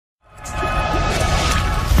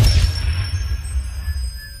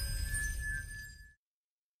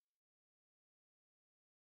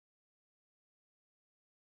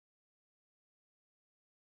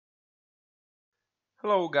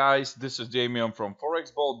Hello guys, this is Damyan from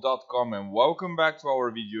forexball.com and welcome back to our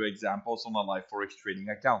video examples on a live forex trading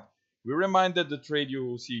account. We remind that the trade you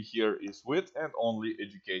will see here is with and only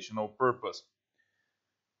educational purpose.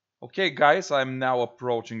 Okay guys, I'm now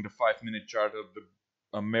approaching the 5-minute chart of the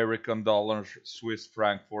American dollar Swiss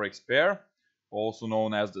franc forex pair, also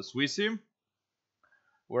known as the Swissy,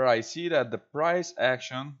 where I see that the price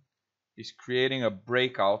action is creating a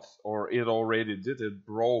breakout, or it already did. It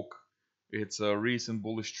broke its recent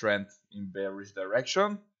bullish trend in bearish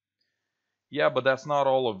direction. Yeah, but that's not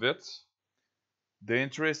all of it. The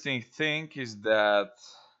interesting thing is that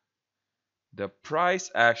the price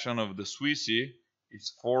action of the Swissy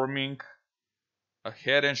is forming a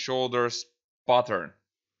head and shoulders pattern,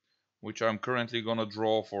 which I'm currently gonna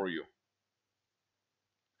draw for you.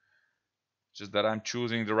 Just that I'm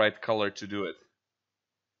choosing the right color to do it.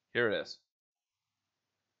 Here it is.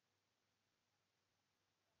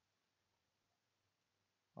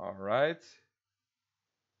 All right.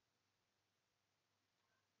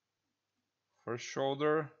 First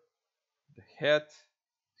shoulder, the head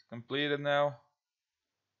is completed now.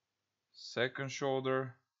 Second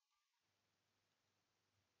shoulder,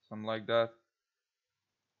 something like that.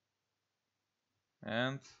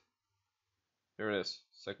 And here it is,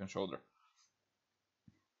 second shoulder.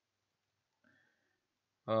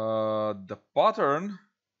 The pattern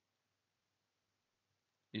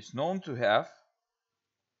is known to have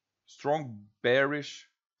strong bearish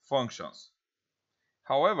functions.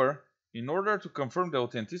 However, in order to confirm the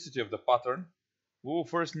authenticity of the pattern, we will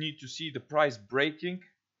first need to see the price breaking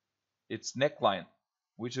its neckline,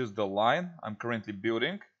 which is the line I'm currently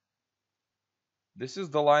building. This is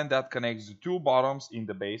the line that connects the two bottoms in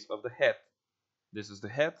the base of the head. This is the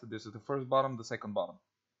head, this is the first bottom, the second bottom.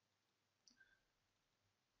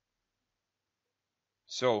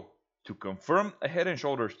 So, to confirm a head and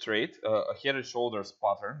shoulders trade, a head and shoulders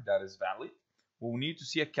pattern that is valid, we'll need to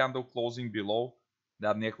see a candle closing below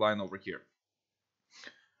that neckline over here.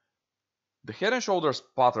 The head and shoulders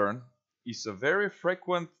pattern is a very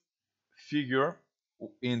frequent figure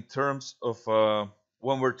in terms of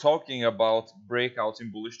when we're talking about breakouts in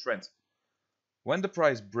bullish trends. When the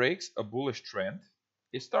price breaks a bullish trend,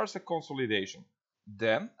 it starts a consolidation.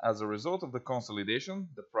 Then, as a result of the consolidation,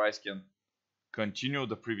 the price can continue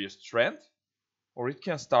the previous trend, or it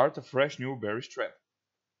can start a fresh new bearish trend.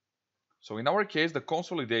 So in our case, the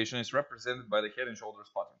consolidation is represented by the head and shoulders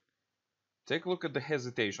pattern. Take a look at the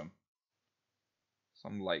hesitation.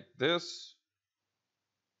 Something like this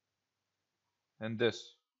and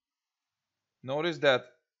this. Notice that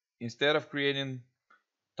instead of creating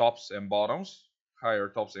tops and bottoms, higher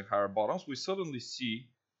tops and higher bottoms, we suddenly see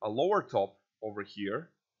a lower top over here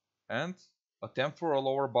and attempt for a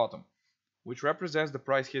lower bottom, which represents the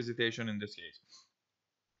price hesitation in this case.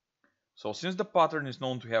 So since the pattern is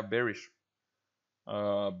known to have bearish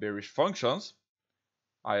functions,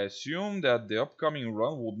 I assume that the upcoming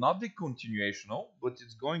run would not be continuational, but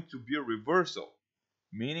it's going to be a reversal,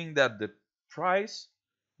 meaning that the price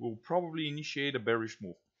will probably initiate a bearish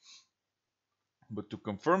move. But to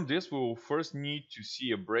confirm this, we will first need to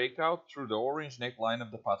see a breakout through the orange neckline of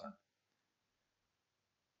the pattern.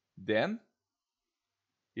 Then,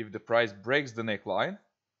 if the price breaks the neckline,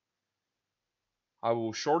 I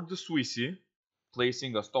will short the Swissy,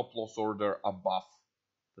 placing a stop loss order above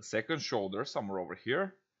the second shoulder, somewhere over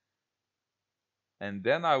here. And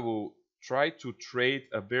then I will try to trade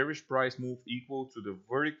a bearish price move equal to the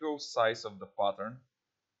vertical size of the pattern,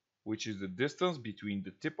 which is the distance between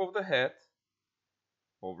the tip of the head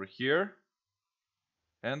over here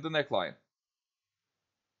and the neckline.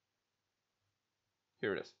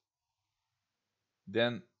 Here it is.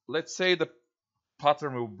 Then let's say the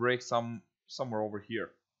pattern will break somewhere over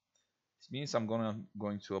here. This means I'm going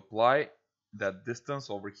to apply that distance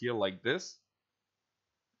over here like this,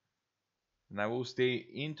 and I will stay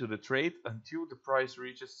into the trade until the price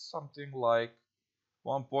reaches something like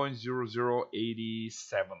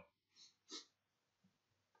 1.0087.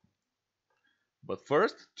 But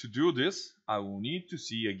first, to do this, I will need to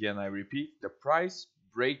see, again I repeat, the price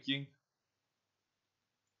breaking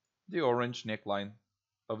the orange neckline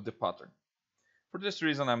of the pattern. For this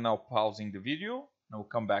reason, I'm now pausing the video, and I'll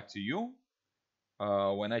come back to you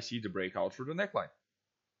when I see the breakout through the neckline.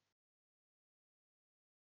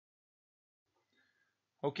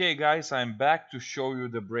 Okay guys, I'm back to show you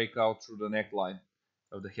the breakout through the neckline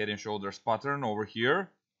of the head and shoulders pattern over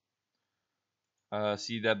here.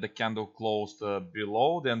 See that the candle closed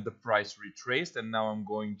below, then the price retraced, and now I'm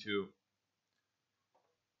going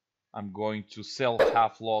to sell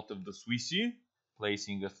half lot of the Swissy,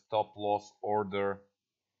 placing a stop loss order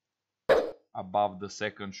above the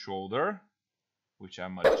second shoulder which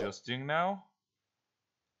I'm adjusting now.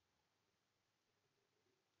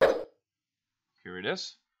 Here it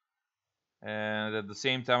is. And at the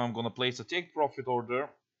same time, I'm going to place a take profit order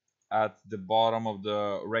at the bottom of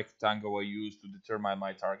the rectangle I used to determine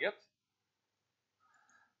my target.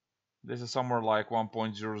 This is somewhere like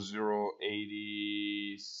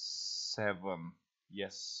 1.0087.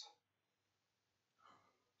 Yes.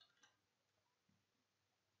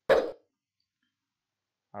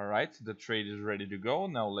 Alright, the trade is ready to go.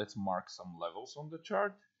 Now let's mark some levels on the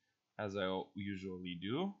chart, as I usually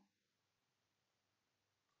do.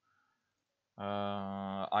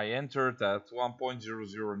 I entered at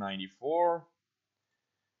 1.0094.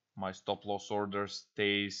 My stop loss order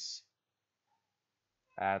stays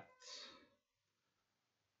at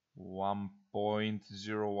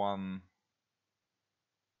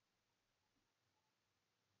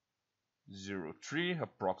 1.0103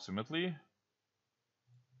 approximately.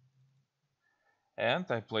 And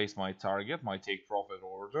I place my target, my take profit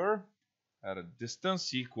order, at a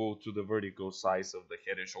distance equal to the vertical size of the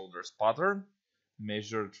head and shoulders pattern,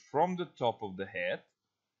 measured from the top of the head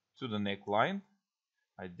to the neckline.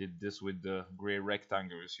 I did this with the gray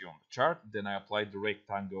rectangle you see on the chart. Then I applied the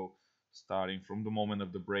rectangle starting from the moment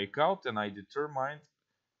of the breakout, and I determined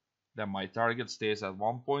that my target stays at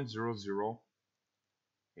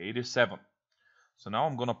 1.0087. So now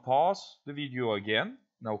I'm gonna pause the video again,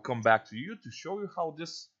 and I'll come back to you to show you how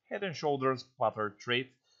this head and shoulders pattern trade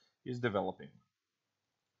is developing.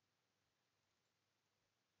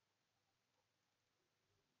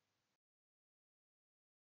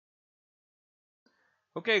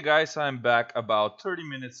 Okay guys, I'm back about 30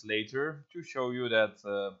 minutes later to show you that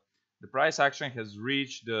the price action has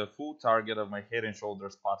reached the full target of my head and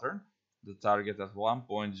shoulders pattern, the target at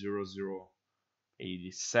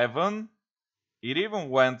 1.0087. It even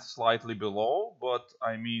went slightly below, but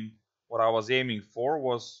I mean, what I was aiming for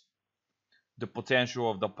was the potential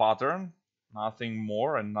of the pattern, nothing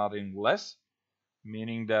more and nothing less,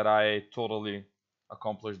 meaning that I totally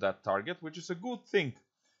accomplished that target, which is a good thing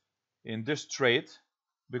in this trade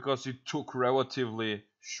because it took relatively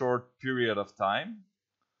short period of time.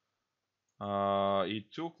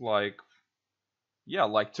 It took like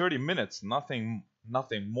 30 minutes, nothing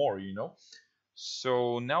more, you know.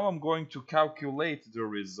 So now I'm going to calculate the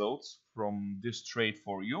results from this trade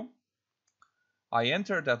for you. I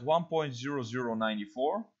entered at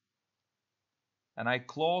 1.0094 and I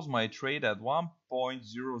closed my trade at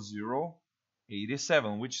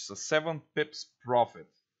 1.0087, which is a 7 pips profit.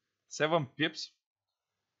 7 pips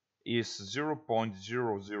is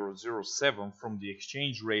 0.0007 from the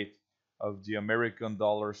exchange rate of the American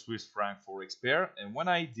dollar Swiss franc forex pair, and when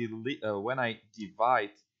I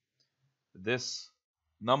divide this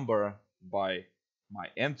number by my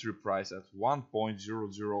entry price at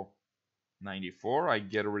 1.0094, I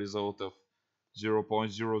get a result of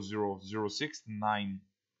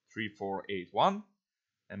 0.00069341,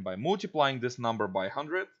 and by multiplying this number by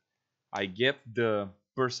 100, I get the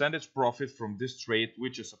percentage profit from this trade,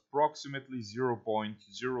 which is approximately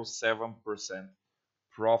 0.07%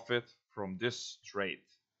 profit from this trade.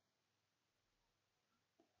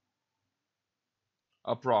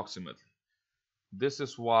 Approximately. This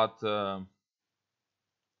is what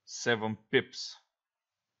 7 pips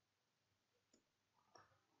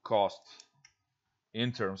cost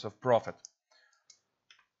in terms of profit.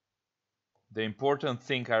 The important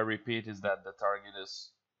thing, I repeat, is that the target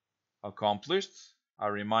is accomplished. I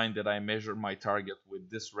remind that I measured my target with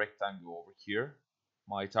this rectangle over here.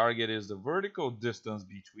 My target is the vertical distance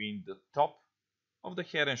between the top of the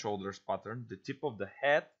head and shoulders pattern, the tip of the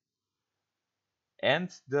head,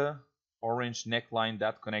 and the orange neckline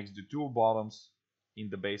that connects the two bottoms in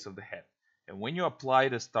the base of the head. And when you apply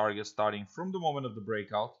this target starting from the moment of the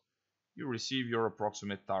breakout, you receive your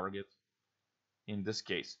approximate target in this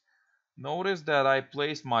case. Notice that I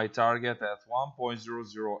placed my target at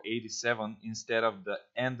 1.0087 instead of the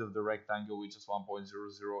end of the rectangle, which is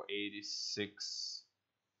 1.0086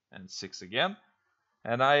 and 6 again.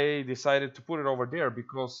 And I decided to put it over there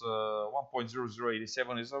because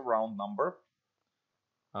 1.0087 is a round number,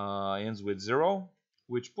 ends with 0,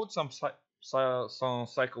 which puts some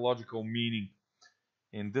psychological meaning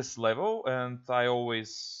in this level, and I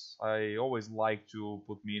always like to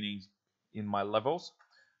put meanings in my levels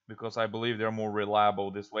because I believe they're more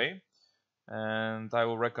reliable this way, and I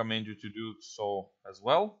will recommend you to do so as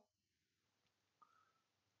well.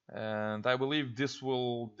 And I believe this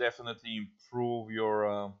will definitely improve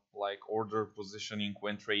your like order positioning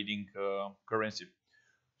when trading currency.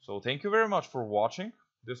 So thank you very much for watching.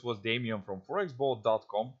 This was Damyan from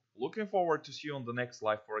forexbolt.com. Looking forward to see you on the next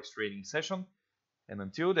live forex trading session, and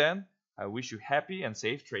until then, I wish you happy and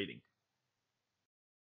safe trading.